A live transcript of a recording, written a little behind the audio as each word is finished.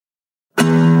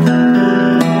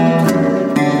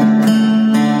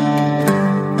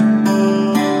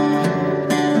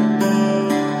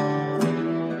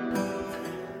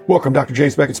Welcome, Dr.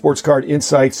 James Beckett, Sports Card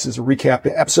Insights. Is a recap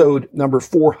episode number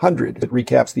 400. It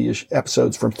recaps the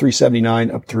episodes from 379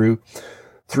 up through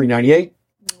 398.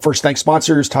 First, thanks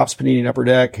sponsors, Topps Panini and Upper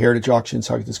Deck, Heritage Auctions,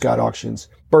 Huggins Scott Auctions,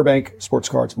 Burbank Sports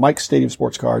Cards, Mike's Stadium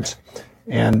Sports Cards,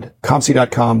 and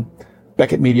ComC.com,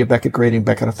 Beckett Media, Beckett Grading,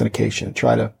 Beckett Authentication.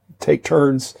 Try to take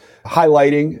turns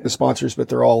highlighting the sponsors, but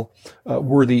they're all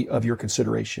worthy of your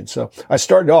consideration. So I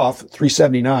started off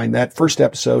 379. That first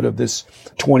episode of this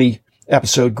 20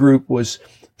 episode group was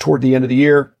toward the end of the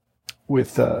year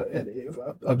with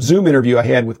a Zoom interview I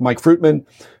had with Mike Fruitman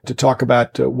to talk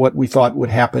about what we thought would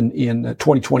happen in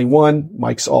 2021.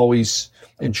 Mike's always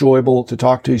enjoyable to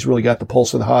talk to. He's really got the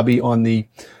pulse of the hobby on the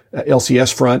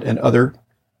LCS front and other.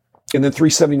 And then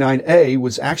 379A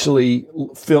was actually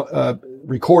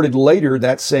recorded later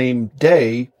that same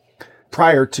day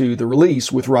prior to the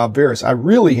release with Rob Veras. I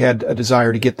really had a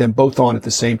desire to get them both on at the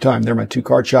same time. They're my two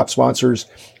card shop sponsors,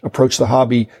 approach the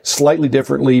hobby slightly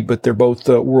differently, but they're both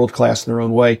world-class in their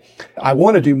own way. I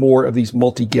want to do more of these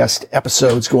multi-guest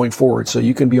episodes going forward, so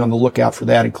you can be on the lookout for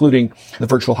that, including the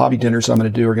virtual hobby dinners I'm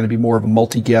going to do are going to be more of a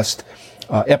multi-guest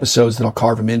episodes that I'll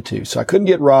carve them into. So I couldn't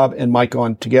get Rob and Mike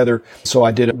on together, so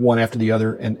I did it one after the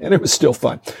other, and it was still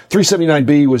fun.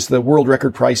 379B was the world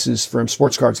record prices from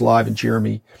Sports Cards Live and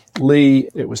Jeremy Lee.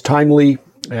 It was timely,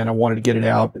 and I wanted to get it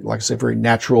out. Like I said, very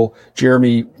natural.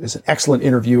 Jeremy is an excellent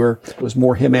interviewer. It was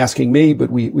more him asking me, but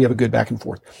we have a good back and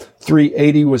forth.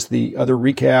 380 was the other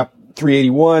recap.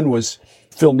 381 was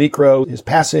Phil Niekro, his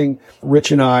passing.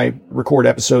 Rich and I record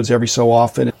episodes every so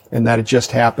often, and that had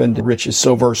just happened. Rich is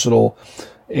so versatile.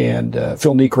 And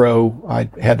Phil Niekro, I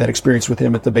had that experience with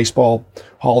him at the Baseball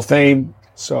Hall of Fame,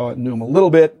 so I knew him a little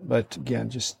bit. But again,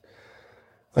 just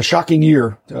a shocking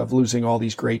year of losing all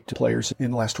these great players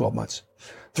in the last 12 months.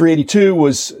 382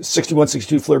 was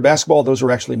 61-62 Flair basketball. Those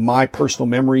are actually my personal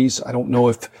memories. I don't know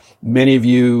if many of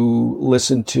you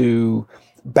listen to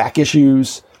back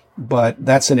issues, but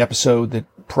that's an episode that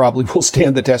probably will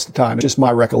stand the test of time. Just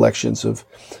my recollections of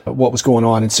what was going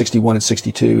on in 61 and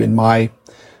 62 in my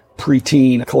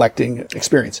preteen collecting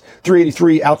experience.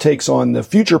 383 outtakes on the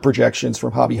future projections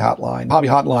from Hobby Hotline. Hobby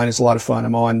Hotline is a lot of fun.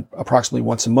 I'm on approximately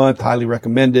once a month, highly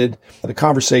recommended. The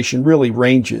conversation really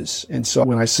ranges. And so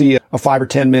when I see a 5 or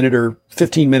 10 minute or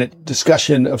 15 minute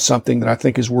discussion of something that I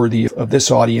think is worthy of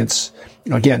this audience,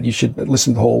 again, you should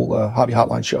listen to the whole Hobby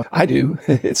Hotline show. I do.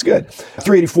 It's good.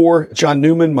 384, John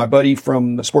Newman, my buddy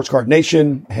from Sports Card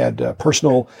Nation, had I'm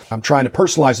trying to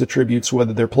personalize the tributes,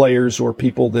 whether they're players or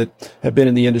people that have been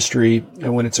in the industry.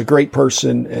 And when it's a great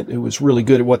person who was really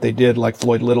good at what they did, like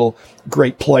Floyd Little,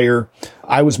 great player.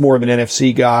 I was more of an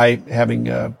NFC guy. Having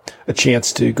a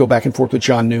chance to go back and forth with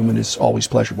John Newman is always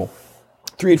pleasurable.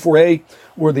 384A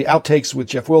were the outtakes with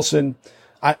Jeff Wilson.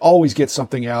 I always get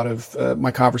something out of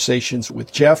my conversations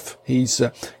with Jeff. He's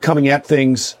coming at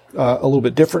things a little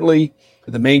bit differently.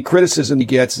 The main criticism he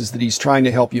gets is that he's trying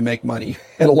to help you make money,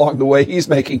 and along the way, he's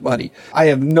making money. I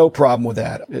have no problem with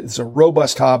that. It's a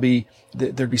robust hobby.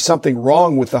 There'd be something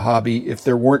wrong with the hobby if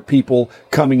there weren't people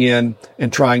coming in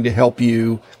and trying to help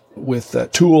you with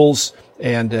tools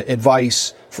and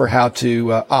advice for how to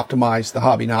optimize the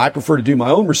hobby. Now, I prefer to do my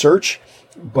own research,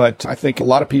 but I think a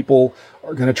lot of people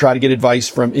are going to try to get advice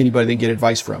from anybody they can get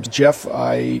advice from. Jeff,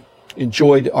 I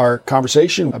enjoyed our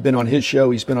conversation. I've been on his show.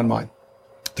 He's been on mine.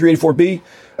 384B,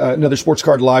 another Sports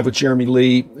Card Live with Jeremy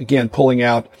Lee. Again, pulling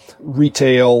out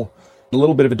retail, a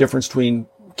little bit of a difference between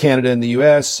Canada and the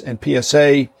U.S. and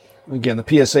PSA. Again,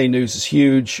 the PSA news is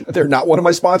huge. They're not one of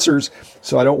my sponsors,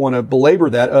 so I don't want to belabor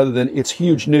that other than it's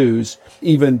huge news.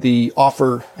 Even the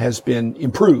offer has been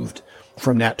improved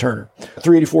from Nat Turner.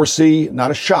 384C,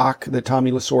 not a shock that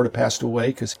Tommy Lasorda passed away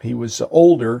because he was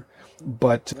older,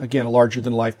 but again, a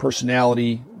larger-than-life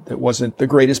personality that wasn't the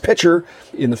greatest pitcher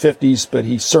in the 50s, but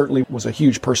he certainly was a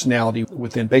huge personality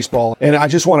within baseball. And I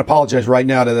just want to apologize right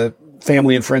now to the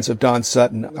family and friends of Don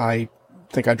Sutton. I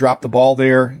think I dropped the ball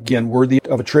there. Again, worthy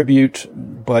of a tribute,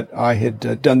 but I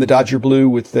had done the Dodger Blue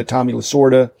with Tommy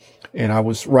Lasorda, and I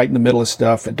was right in the middle of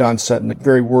stuff. Don Sutton,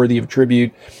 very worthy of a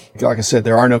tribute. Like I said,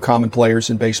 there are no common players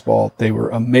in baseball. They were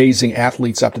amazing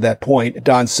athletes up to that point.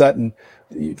 Don Sutton,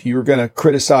 if you were going to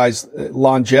criticize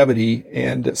longevity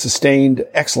and sustained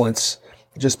excellence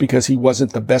just because he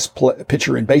wasn't the best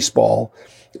pitcher in baseball,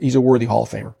 he's a worthy Hall of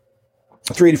Famer.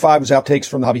 385 was outtakes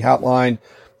from the Hobby Hotline.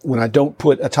 When I don't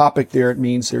put a topic there, it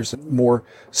means there's more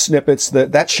snippets.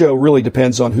 That show really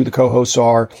depends on who the co-hosts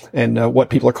are and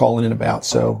what people are calling in about.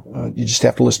 So you just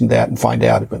have to listen to that and find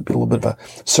out. It'll be a little bit of a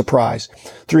surprise.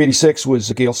 386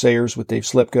 was Gale Sayers with Dave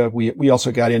Slipka. We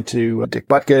also got into Dick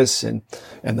Butkus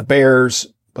and the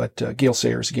Bears. But Gale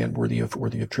Sayers, again, worthy of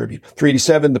tribute.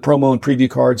 387, the promo and preview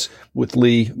cards with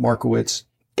Lee Markowitz.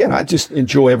 Again, I just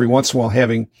enjoy every once in a while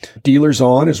having dealers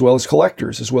on, as well as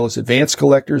collectors, as well as advanced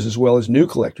collectors, as well as new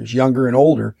collectors, younger and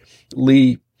older.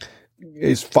 Lee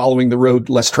is following the road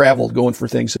less traveled, going for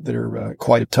things that are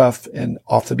quite tough and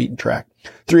off the beaten track.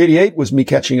 388 was me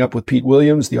catching up with Pete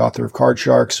Williams, the author of Card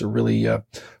Sharks, a really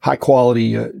high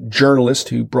quality journalist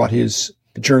who brought his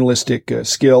journalistic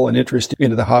skill and interest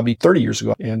into the hobby 30 years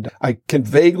ago. And I can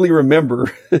vaguely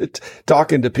remember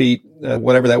talking to Pete,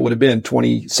 whatever that would have been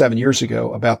 27 years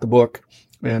ago, about the book.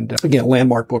 And again, a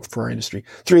landmark book for our industry.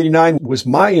 389 was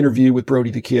my interview with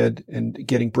Brody the Kid and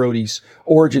getting Brody's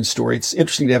origin story. It's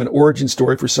interesting to have an origin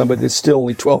story for somebody that's still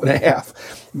only 12 and a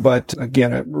half. But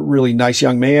again, a really nice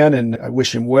young man, and I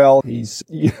wish him well. He's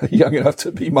young enough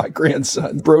to be my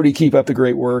grandson. Brody, keep up the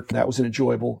great work. That was an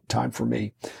enjoyable time for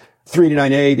me.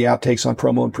 389A, the outtakes on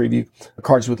promo and preview,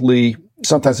 Cards with Lee.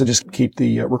 Sometimes I just keep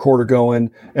the recorder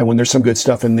going, and when there's some good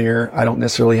stuff in there, I don't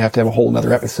necessarily have to have a whole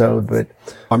nother episode, but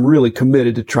I'm really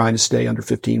committed to trying to stay under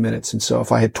 15 minutes. And so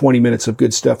if I had 20 minutes of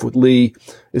good stuff with Lee,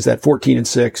 is that 14 and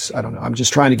 6? I don't know. I'm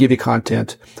just trying to give you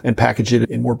content and package it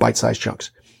in more bite-sized chunks.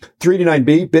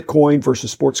 389B, Bitcoin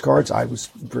versus sports cards. I was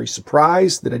very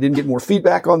surprised that I didn't get more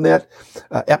feedback on that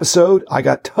episode. I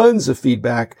got tons of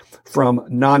feedback from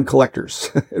non-collectors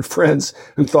and friends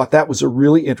who thought that was a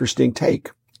really interesting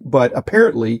take. But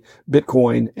apparently,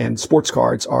 Bitcoin and sports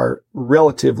cards are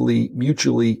relatively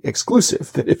mutually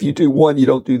exclusive. That if you do one, you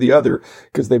don't do the other,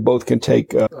 because they both can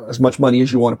take as much money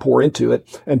as you want to pour into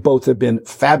it. And both have been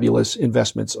fabulous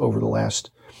investments over the last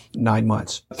 9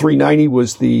 months. 390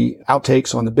 was the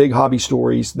outtakes on the big hobby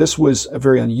stories. This was a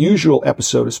very unusual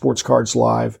episode of Sports Cards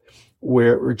Live,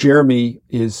 where Jeremy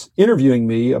is interviewing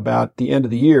me about the end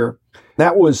of the year.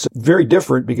 That was very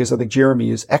different because I think Jeremy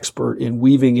is expert in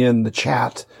weaving in the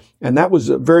chat. And that was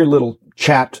very little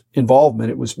chat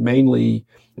involvement. It was mainly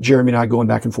Jeremy and I going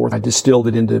back and forth. I distilled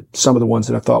it into some of the ones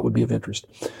that I thought would be of interest.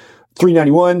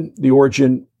 391, the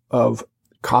origin of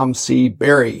ComC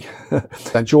Barry.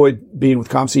 I enjoyed being with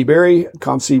ComC Barry.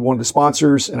 ComC, one of the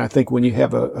sponsors. And I think when you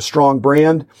have a strong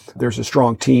brand, there's a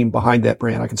strong team behind that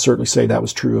brand. I can certainly say that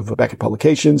was true of Beckett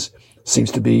Publications.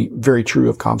 Seems to be very true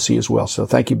of ComC as well. So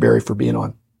thank you, Barry, for being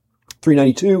on.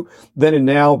 392, Then and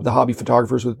Now, the Hobby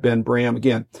Photographers with Ben Bram.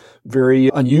 Again,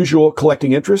 very unusual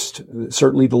collecting interest,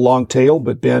 certainly the long tail,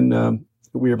 but Ben,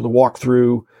 we were able to walk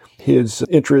through his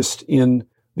interest in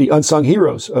the unsung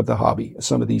heroes of the hobby,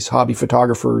 some of these hobby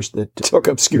photographers that took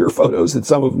obscure photos that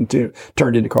some of them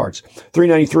turned into cards.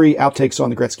 393, outtakes on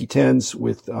the Gretzky 10s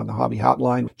on the Hobby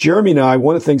Hotline. Jeremy and I,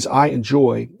 one of the things I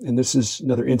enjoy, and this is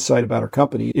another insight about our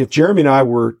company, if Jeremy and I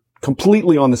were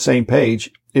completely on the same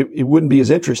page, it wouldn't be as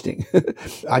interesting.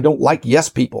 I don't like yes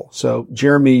people. So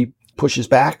Jeremy pushes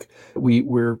back.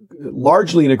 We're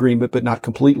largely in agreement, but not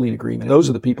completely in agreement. Those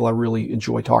are the people I really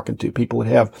enjoy talking to, people that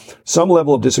have some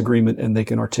level of disagreement and they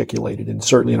can articulate it. And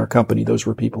certainly in our company, those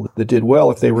were people that did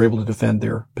well if they were able to defend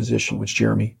their position, which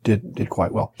Jeremy did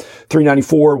quite well.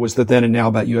 394 was the Then and Now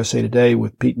about USA Today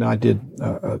with Pete, and I did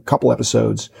a couple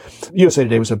episodes. USA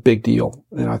Today was a big deal,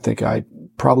 and I think I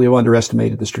probably have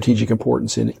underestimated the strategic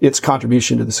importance in its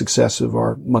contribution to the success of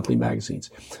our monthly magazines.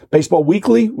 Baseball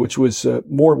Weekly, which was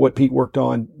more what Pete worked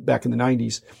on back in the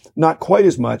 90s, not quite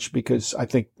as much, because I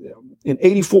think in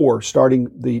 84, starting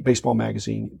the baseball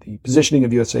magazine, the positioning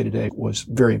of USA Today was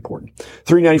very important.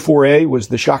 394A was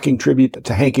the shocking tribute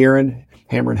to Hank Aaron,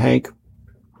 Hammer and Hank,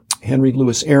 Henry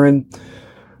Louis Aaron.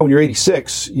 When you're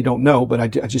 86, you don't know, but I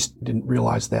just didn't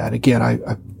realize that. Again, I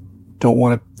don't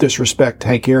want to disrespect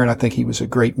Hank Aaron. I think he was a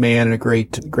great man and a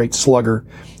great slugger.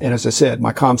 And as I said,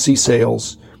 my ComC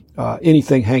sales,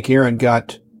 anything Hank Aaron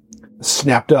got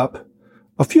snapped up.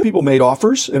 A few people made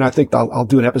offers, and I think I'll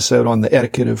do an episode on the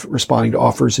etiquette of responding to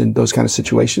offers in those kind of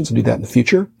situations and do that in the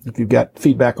future. If you've got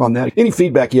feedback on that, any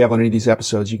feedback you have on any of these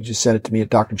episodes, you can just send it to me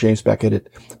at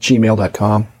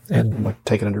drjamesbeckett@gmail.com, and I'll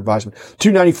take it under advisement.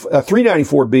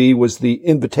 394B was the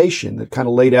invitation that kind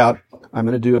of laid out, I'm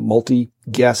going to do a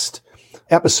multi-guest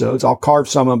episodes. I'll carve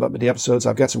some of them up into the episodes.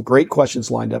 I've got some great questions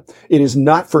lined up. It is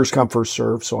not first come, first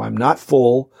serve, so I'm not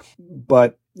full,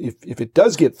 but if it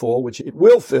does get full, which it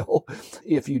will fill,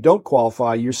 if you don't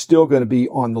qualify, you're still going to be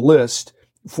on the list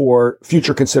for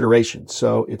future consideration.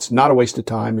 So it's not a waste of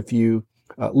time. If you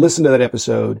listen to that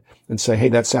episode and say, hey,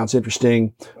 that sounds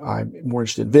interesting, I'm more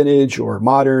interested in vintage or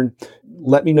modern,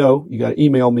 let me know. You got to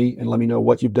email me and let me know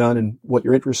what you've done and what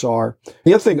your interests are.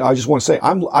 The other thing I just want to say,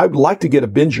 I'd like to get a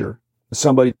binger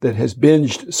somebody that has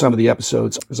binged some of the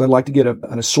episodes, because I'd like to get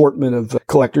an assortment of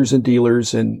collectors and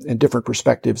dealers and different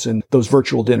perspectives in those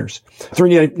virtual dinners.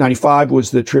 395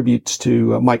 was the tributes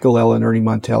to Mike Gillella and Ernie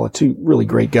Montella, two really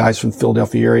great guys from the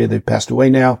Philadelphia area. They've passed away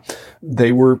now.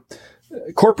 They were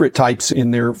corporate types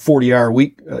in their 40-hour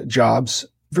week jobs,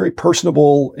 very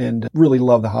personable and really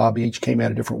love the hobby. Each came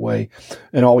at a different way,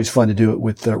 and always fun to do it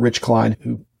with Rich Klein,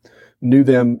 who knew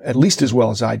them at least as well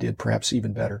as I did, perhaps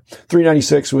even better.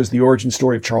 396 was the origin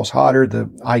story of Charles Hodder, the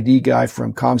ID guy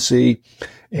from ComC.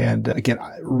 And again,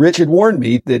 Rich had warned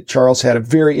me that Charles had a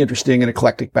very interesting and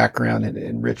eclectic background,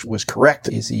 and Rich was correct,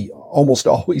 as he almost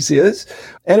always is.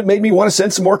 And it made me want to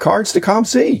send some more cards to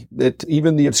ComC, that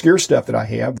even the obscure stuff that I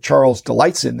have, Charles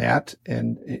delights in that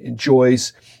and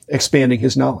enjoys expanding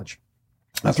his knowledge.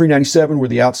 397 were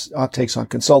the outtakes on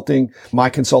consulting, my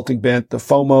consulting bent, the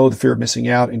FOMO, the fear of missing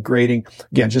out, and grading.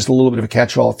 Again, just a little bit of a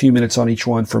catch-all, a few minutes on each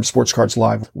one from Sports Cards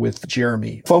Live with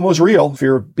Jeremy. FOMO's real.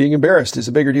 Fear of being embarrassed is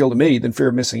a bigger deal to me than fear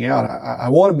of missing out. I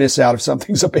want to miss out if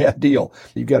something's a bad deal.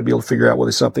 You've got to be able to figure out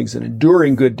whether something's an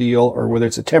enduring good deal or whether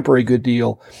it's a temporary good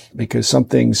deal, because some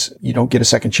things you don't get a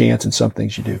second chance and some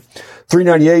things you do.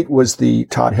 398 was the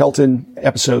Todd Helton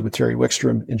episode with Terry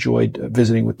Wickstrom. Enjoyed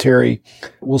visiting with Terry.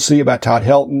 We'll see about Todd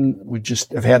Helton. We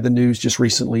just have had the news just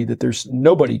recently that there's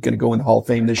nobody going to go in the Hall of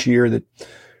Fame this year, that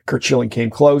Curt Schilling came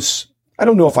close. I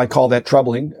don't know if I call that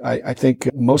troubling. I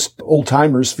think most old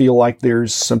timers feel like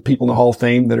there's some people in the Hall of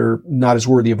Fame that are not as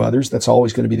worthy of others. That's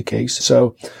always going to be the case.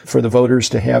 So for the voters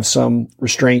to have some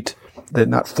restraint, that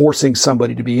not forcing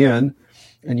somebody to be in,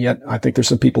 and yet I think there's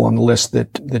some people on the list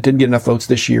that didn't get enough votes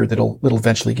this year that'll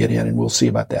eventually get in, and we'll see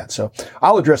about that. So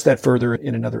I'll address that further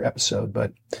in another episode.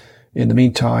 But in the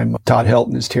meantime, Todd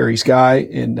Helton is Terry's guy,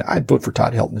 and I'd vote for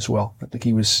Todd Helton as well. I think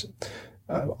he was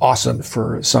awesome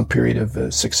for some period of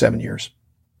 6-7 years.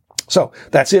 So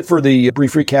that's it for the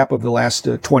brief recap of the last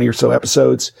 20 or so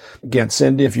episodes. Again,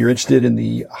 send if you're interested in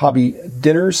the hobby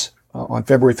dinners on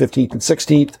February 15th and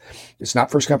 16th. It's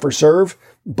not first come, first serve,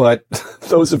 but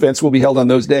those events will be held on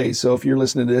those days. So if you're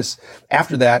listening to this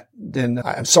after that, then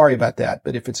I'm sorry about that.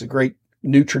 But if it's a great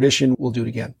new tradition, we'll do it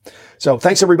again. So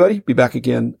thanks, everybody. Be back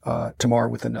again tomorrow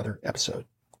with another episode.